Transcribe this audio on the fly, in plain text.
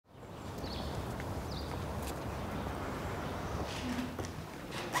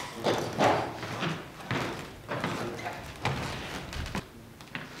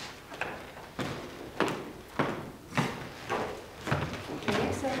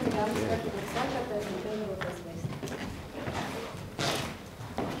Ganas Republikas ārkārtējais un pilnvarotais vēstnieku.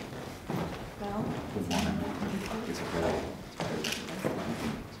 Well, Good morning. It's a pleasure.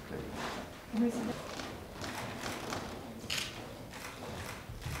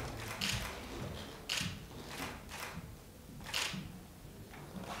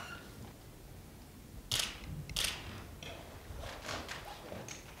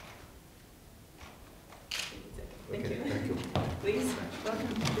 Thank you. Thank you. Please, welcome.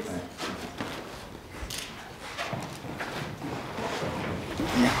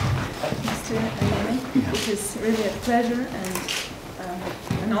 Mr. Aryene, it is really a pleasure and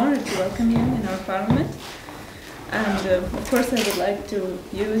an honor to welcome you in our parliament. And of course I would like to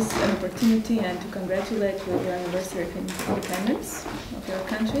use an opportunity and to congratulate you on your anniversary of independence of your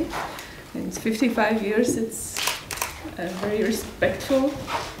country. It's 55 years, it's a very respectful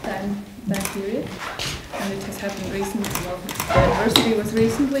time period. And it has happened recently. Well, the anniversary was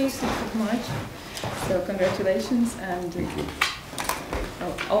recently, 6th of March. So congratulations and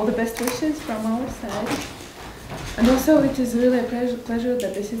all the best wishes from our side. And also it is really a pleasure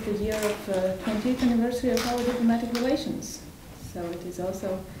that this is the year of 20th anniversary of our diplomatic relations. So it is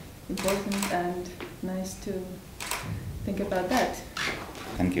also important and nice to think about that.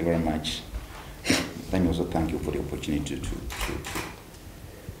 Thank you very much. Let me also thank you for the opportunity to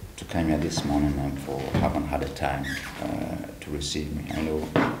come here this morning and for having had a time to receive me. I know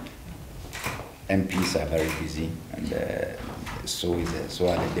MPs are very busy, and so are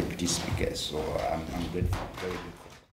the deputy speakers. So I'm grateful, very grateful.